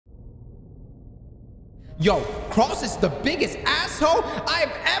Yo, Cross is the biggest asshole I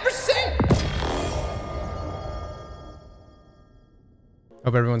have ever seen.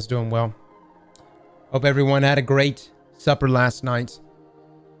 Hope everyone's doing well. Hope everyone had a great supper last night.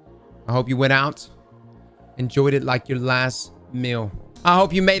 I hope you went out, enjoyed it like your last meal. I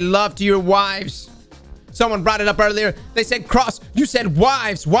hope you made love to your wives. Someone brought it up earlier. They said, Cross, you said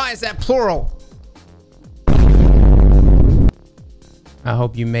wives. Why is that plural? I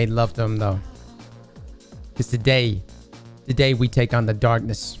hope you made love to them, though. Because today we take on the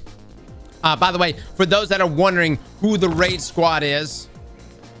darkness. By the way, for those that are wondering who the raid squad is,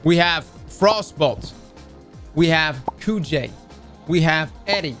 we have Frostbolt, we have Kujay, we have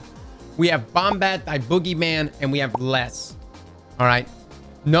Eddie, we have Bombat, Thy Boogeyman, and we have Les. All right,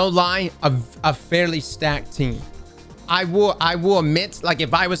 no lie, a fairly stacked team. I will admit, like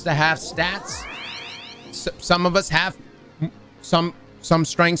if I was to have stats, some of us have some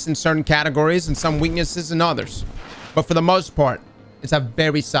strengths in certain categories and some weaknesses in others, but for the most part, it's a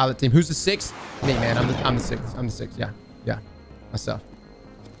very solid team. Who's the sixth? Me, man. I'm the sixth. I'm the sixth. Yeah, myself.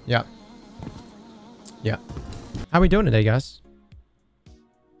 Yeah. How we doing today, guys?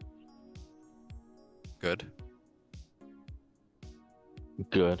 Good.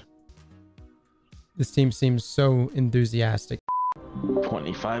 This team seems so enthusiastic.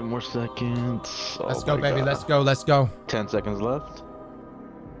 25 more seconds. Let's go, baby. Let's go. 10 seconds left.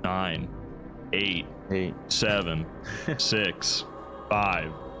 9, 8, 7, 6,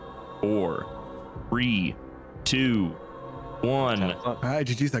 5, 4, 3, 2, 1. All right,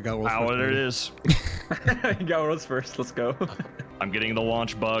 GG's. I got world's Wow, first. there it is. You got world's first. Let's go. I'm getting the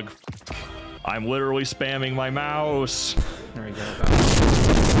launch bug. I'm literally spamming my mouse. There we go.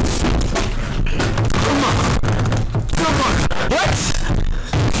 What?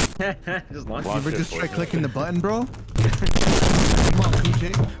 Just launch You ever it. just try clicking the button, bro? Come on,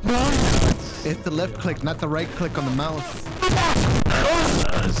 PJ. It's the left click, not the right click on the mouse.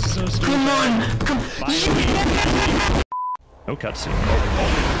 This is so stupid. Come on. No cutscene.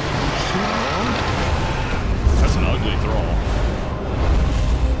 That's an ugly thrall.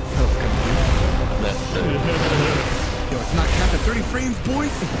 Yo, it's not capped at 30 frames,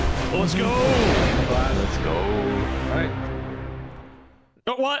 boys. Let's go. Let's go. All right.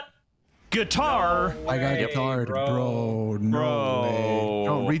 Oh, what? Guitar? I got guitared, bro. No way.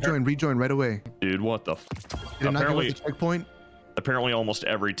 No, rejoin right away. Dude, what the f? Did it not give us a checkpoint? Apparently almost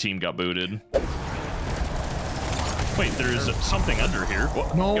every team got booted. Wait, there's something under here.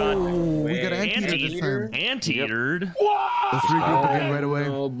 What? No, God. we got anteater this time. Anteatered? Let's regroup again right away.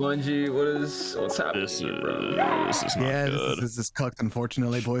 Oh, Bungie, what's happening? This is not Yeah, good. this is cucked,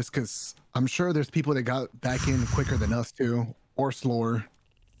 unfortunately, boys, because I'm sure there's people that got back in quicker than us, too. Or slower.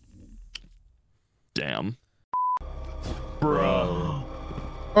 Damn. Bro.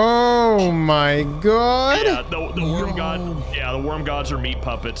 Oh my god. Yeah, the worm god. Yeah, the worm gods are meat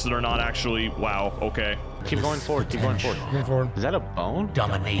puppets that are not actually. Wow. Okay. Keep going forward. Moving forward. Is that a bone?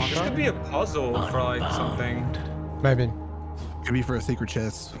 This could be a puzzle for like something. Maybe. Could be for a secret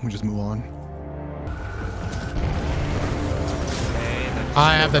chest. We just move on.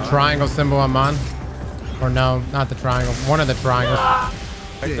 I have the triangle symbol I'm on. Or no, not the triangle. One of the triangles.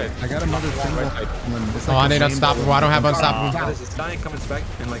 Yeah, I got another symbol. It's Oh, like I a need rainbow. unstoppable. I don't have unstoppable. This is dying, coming back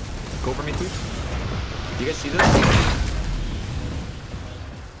and like go for me too. Do you guys see this?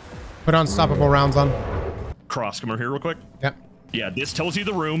 Put unstoppable rounds on. Cross, come over here real quick. Yep. Yeah, this tells you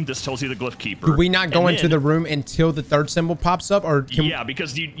the room. This tells you the glyph keeper. Do we not go And into then- the room until the third symbol pops up, or can Yeah,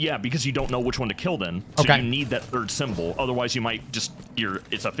 because you don't know which one to kill then. So Okay. you need that third symbol. Otherwise, you might just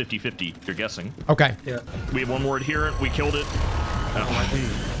it's a 50-50. You're guessing. Okay. Yeah. We have one more adherent. We killed it.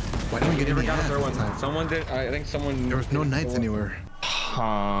 Why didn't we get Never any got a ads third this one. time? Someone did. I think someone. There was no knights anywhere.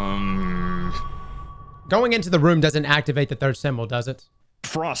 Going into the room doesn't activate the third symbol, does it?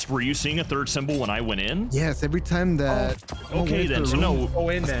 Frost, were you seeing a third symbol when I went in? Yes, every time that. Okay, then. So no. Go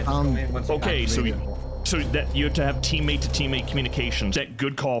in then. Go in once you Okay, so activate it. so that you have to have teammate to teammate communications. That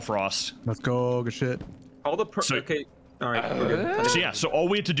good call, Frost. Let's go. Good shit. All the okay. All right. We're good. So yeah, so all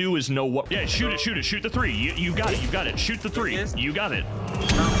we have to do is know what. Yeah, shoot it, shoot the three. You got it, you got it. Shoot the three. You got it.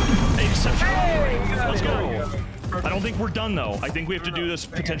 Exceptional. Let's go. I don't think we're done though. I think we have to do this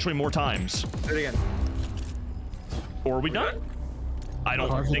potentially more times. Do it again. Or are we done? I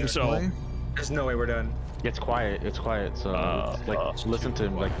don't think so. There's no way we're done. It's quiet. It's quiet. So it's like listen to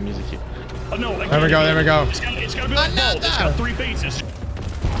like music. Oh no! There we go. There we go. It's gotta be like both. It's got 3 faces.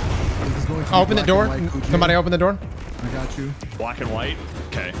 This is going to be Open the black door. and white, Kuji. Somebody open the door. I got you. Black and white.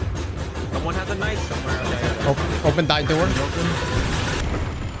 Okay. Someone has a knife somewhere. Open that door.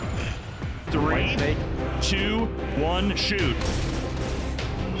 3, 2, 1, shoot.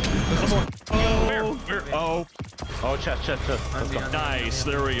 Where? Oh, chest. Let's go. Nice.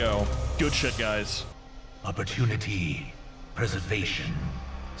 There we go. Good shit, guys. Opportunity, preservation,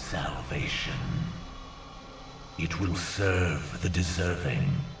 salvation. It will serve the deserving,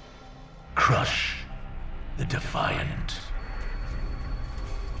 crush the defiant.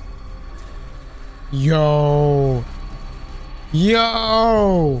 Yo.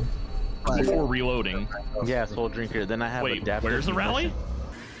 Before reloading. Yeah, soul drinker. Then I have Wait, adaptive where's the rally?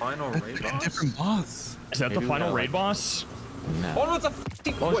 Final raid boss? Different boss. Is that the Maybe final we got, raid boss? No. Oh no, it's a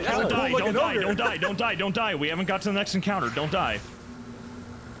f***ing... Oh, Wait, that's a Don't cool looking ogre. Don't die. We haven't got to the next encounter. Don't die.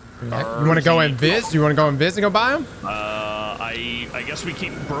 You want to go in Viz? You want to go in Viz and go buy him? I guess we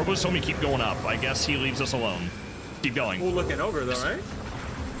keep... Brobo's told me keep going up. I guess he leaves us alone. Keep going. Cool looking ogre though, right?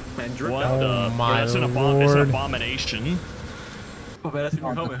 And drip What down. the... my It's an lord. abomination. Oh, man, that's in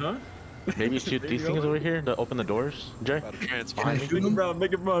your helmet, huh? Maybe shoot these things over here to open the doors, Jay. Make it brown,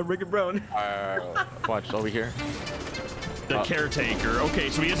 make it brown, make it brown. Watch over here. The caretaker.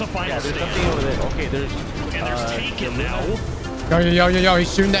 Okay, so he has a final Yeah, there's stand. something over there. Okay, there's. And there's Taken now. Yo.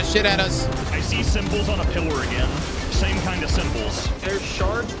 He's shooting that shit at us. I see symbols on a pillar again. Same kind of symbols. There's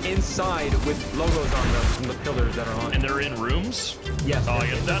shards inside with logos on them from the pillars that are on. And they're in rooms? Yes. Oh,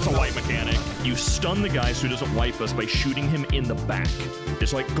 yeah, that's a wipe mechanic. You stun the guy so he doesn't wipe us by shooting him in the back.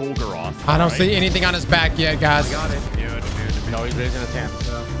 It's like Golgoroth. I don't right? see anything on his back yet, guys. Got it. No, he's raising his hand.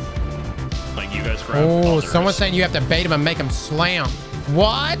 Like you guys grab. Oh, there someone's is. saying you have to bait him and make him slam.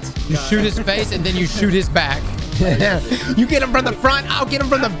 What? You shoot his face and then you shoot his back. You get him from the front, I'll get him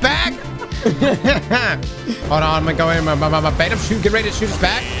from the back. Hold on, I'm gonna go in. Bait him, shoot, get ready to shoot his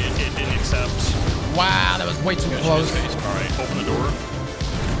back. It didn't accept. Wow, that was way too Shoot close. his face. All right, open the door.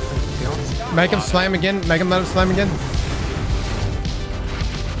 Make him slam again. Make him let him slam again.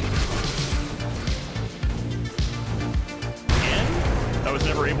 And I was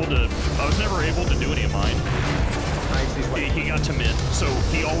never able to do any of mine. He got to mid, so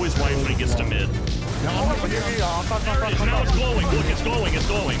he always wipes when he gets to mid. There it is. Now it's glowing. Look, it's glowing.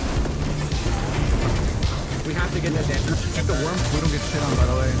 We have to get that damage. Shoot the worm. We don't get shit on, by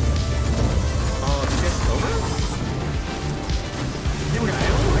the way. Oh, is this over? Yeah, we got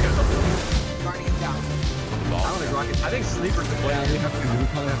ammo. Guardian down. I don't think rocket. I think sleeper's the play. We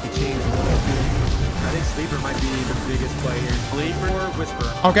probably have to change. I think sleeper might be the biggest play here. Sleeper or whisper.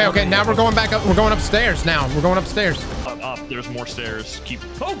 Okay. Now we're going back up. We're going upstairs now. We're going upstairs. Up. There's more stairs. Keep.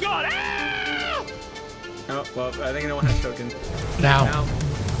 Oh God! Ah! Oh, well, I think no one has token. Now.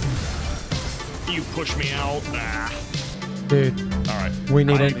 You push me out. Ah. Dude. All right. We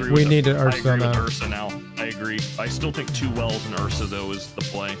need I it. agree We with need it. an Ursa I agree with now. Ursa now. I agree. I still think 2 wells and Ursa though is the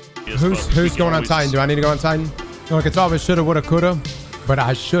play. Yes, Who's but we can going on always- Titan? Do I need to go on Titan? Look, it's always shoulda, woulda, coulda, but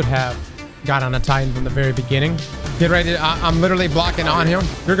I should have got on a Titan from the very beginning. Get ready. I'm literally blocking on him.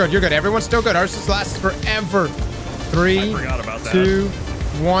 You're good. Everyone's still good. Ursus lasts forever. 3, I forgot about that. 2,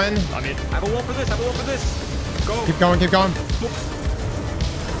 1. I mean, I have a wall for this. Go. Keep going.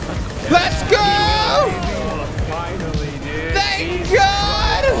 Let's go! Finally, dude. Thank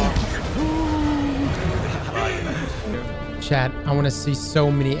God! Chat, I want to see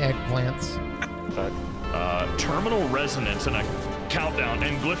so many eggplants. terminal resonance and a countdown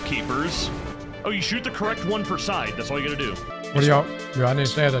and glyph keepers. Oh, you shoot the correct one per side. That's all you gotta do. What do y'all? Do I need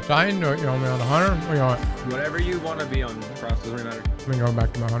to stay at the Titan or you want me on the Hunter? What do you want? Whatever you want to be on, Cross, doesn't really matter. Let me go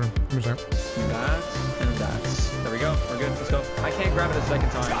back to my Hunter. Give me a second. That's. There we go. We're good. Let's go. I can't grab it a second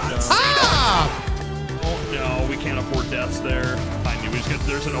time. So. Ah! Oh, no, we can't afford deaths there. I knew we just get.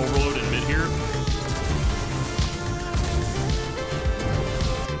 There's an overload in mid here.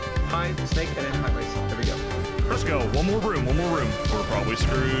 High snake and then high race. There we go. Let's go. One more room. We're probably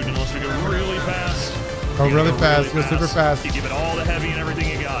screwed unless we go really fast. Go You really gotta fast. Go super fast. You give it all the heavy and everything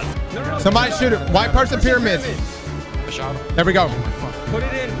you got. No. Somebody shoot it. White person pyramids. There we go. Put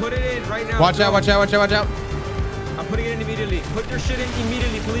it in right now. Watch out. I'm putting it in immediately. Put your shit in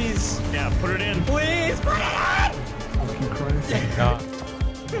immediately, please. Yeah, put it in. Please, put it in! Fucking Christ. God.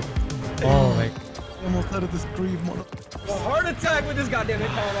 Holy. I almost had this grieve, mother. A heart attack with this goddamn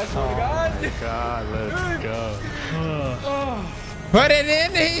hit I swear to God. God, let's go. Put it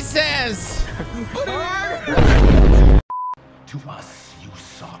in, he says. Put it in! To us you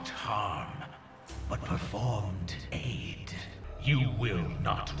sought harm, but performed aid. You will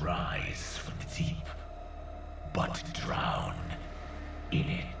not rise from the deep, but drown in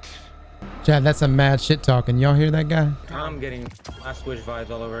it. Chad, that's some mad shit talking. Y'all hear that guy? I'm getting Last Wish vibes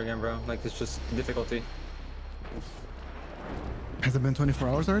all over again, bro. Like, it's just difficulty. Has it been 24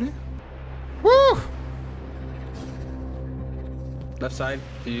 hours already? Woo! Left side,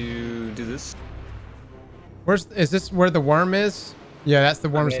 do you do this? Is this where the worm is? Yeah, that's the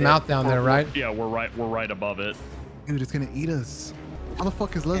worm's mouth down there, right? Yeah, we're right above it. Dude, it's gonna eat us. How the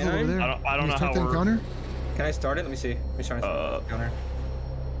fuck is Les over there? I don't know how we're... Encounter? Can I start it? Let me see. Let me start the counter.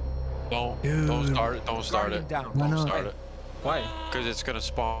 Don't start it. Don't start it. Don't start it. Why? Because it's gonna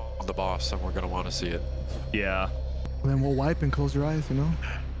spawn the boss, and we're gonna want to see it. Yeah. Well, then we'll wipe and close your eyes, you know?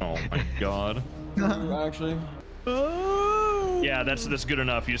 Oh my god. Actually. Yeah, that's good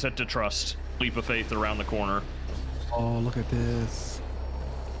enough. You just have to trust. Leap of faith around the corner. Oh, look at this.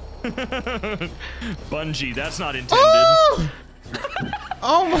 Bungie, that's not intended. Oh!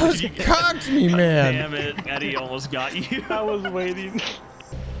 Almost cocked me, man. Damn it, Eddie almost got you. I was waiting.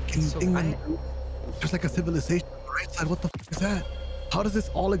 There's like a civilization on the right side. What the fuck is that? How does this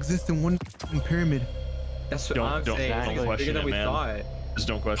all exist in one pyramid? That's what I'm saying. Don't question it, man. Just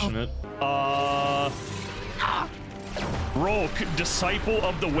don't question it. Rhulk, disciple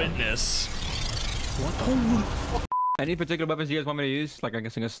of the witness. What? Any particular weapons you guys want me to use? Like I'm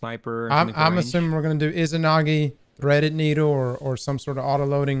guessing a sniper. I'm assuming we're gonna do Izanagi, threaded needle, or some sort of auto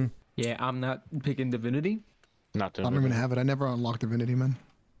loading. Yeah, I'm not picking divinity. Not I don't even have it. I never unlocked divinity, man.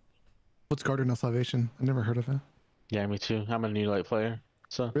 What's Garden of Salvation? I never heard of it. Yeah, me too. I'm a new light player.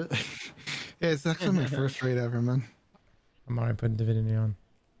 So. Really? Yeah, it's actually my first raid ever, man. I'm already putting divinity on.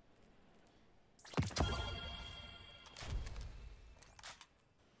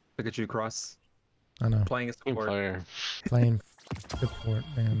 Look at you, Cross. I know. Playing a support. Playing support,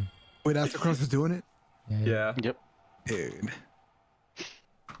 man. Wait, Aztecross is doing it? Yeah. Yep. Dude.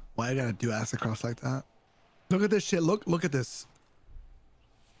 Why I gotta do Aztecross like that? Look at this shit. Look at this.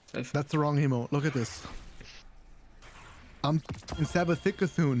 Safe. That's the wrong emote. Look at this. I'm in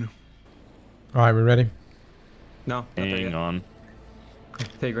Sabbathickathun. All right, we ready? No. Hang on.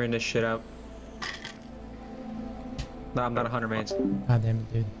 Figuring this shit out. No, I'm not 100 mains. God damn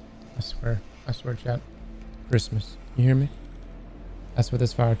it, dude. I swear, chat. Christmas. You hear me? That's what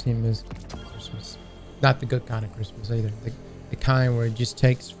this fire team is. Christmas. Not the good kind of Christmas either. The kind where it just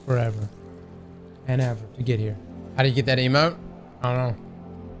takes forever and ever to get here. How do you get that emote? I don't know.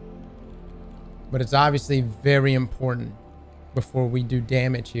 But it's obviously very important before we do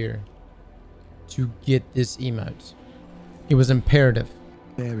damage here to get this emote. It was imperative.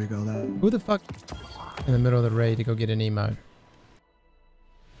 There we go. Who the fuck in the middle of the raid to go get an emote?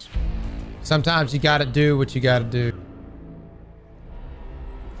 Sometimes you gotta do what you gotta do.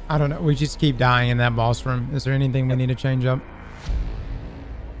 I don't know. We just keep dying in that boss room. Is there anything we need to change up?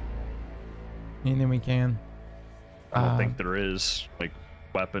 Anything we can? I don't think there is. Like,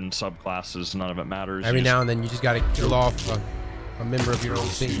 weapon subclasses, none of it matters. Every now and then you just gotta kill off a member of your own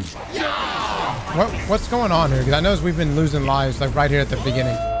team. What's going on here? Because I know we've been losing lives like right here at the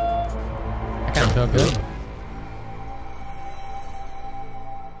beginning. I kind of feel good.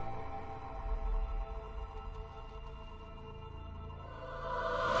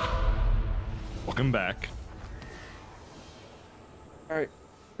 Welcome back. All right,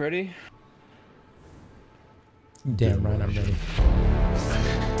 ready? Damn right, I'm ready.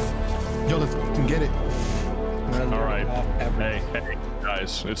 Yo, let's fucking get it. All right. Hey,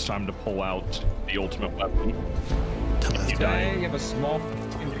 guys, it's time to pull out the ultimate weapon. If you die, You have a small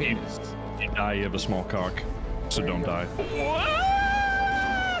fucking penis. you die, you have a small cock. So don't die.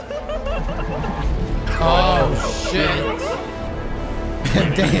 Oh shit.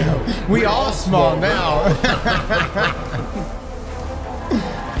 Damn, we all small now.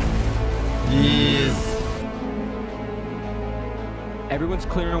 Yes. Everyone's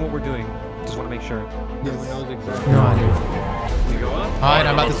clear on what we're doing. Just want to make sure. Everyone knows exactly. No idea. We go up. All right,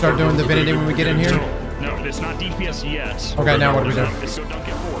 I'm about to start doing divinity when we get in here. No, it's not DPS yet. Okay, now what do we do? It's so don't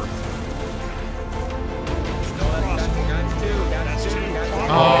get forward. That's two.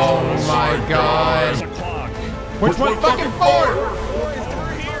 Oh my god. There's a clock. Which one fucking for?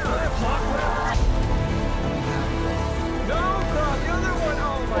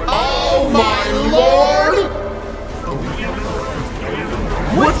 Oh my lord!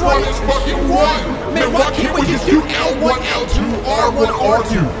 Which one is fucking what? Man, why can't we just do L1, L2, R1,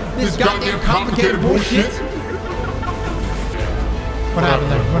 R2? This goddamn complicated bullshit. What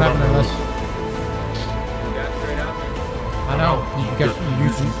happened there? What happened there, Les? I know. You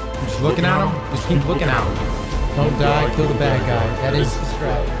just looking at him? Just keep looking at him. Don't die, kill the bad guy. That is the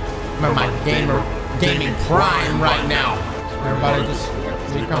strat. I'm at my gaming prime right now. Everybody just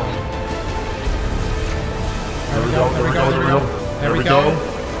keep going. There we go, there we go, there we go. There we go.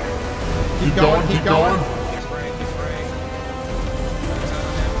 Keep going, keep going.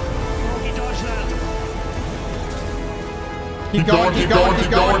 Keep going, keep going, keep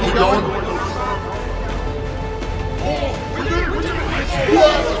going, keep going.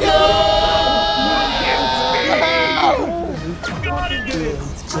 Let's go! Got it!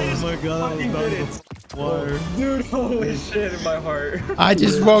 Oh my god, water. Dude, holy shit in my heart. I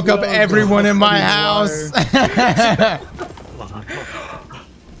just woke up everyone in my house. I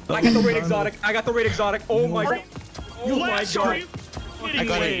got the raid exotic. I got the raid exotic. Oh my god. Oh my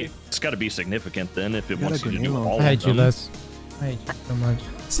god. It's got to be significant then if it wants you to do all I hate of them. you, Les. I hate you so much.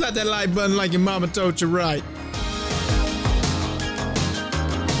 Slap that like button like your mama told you right.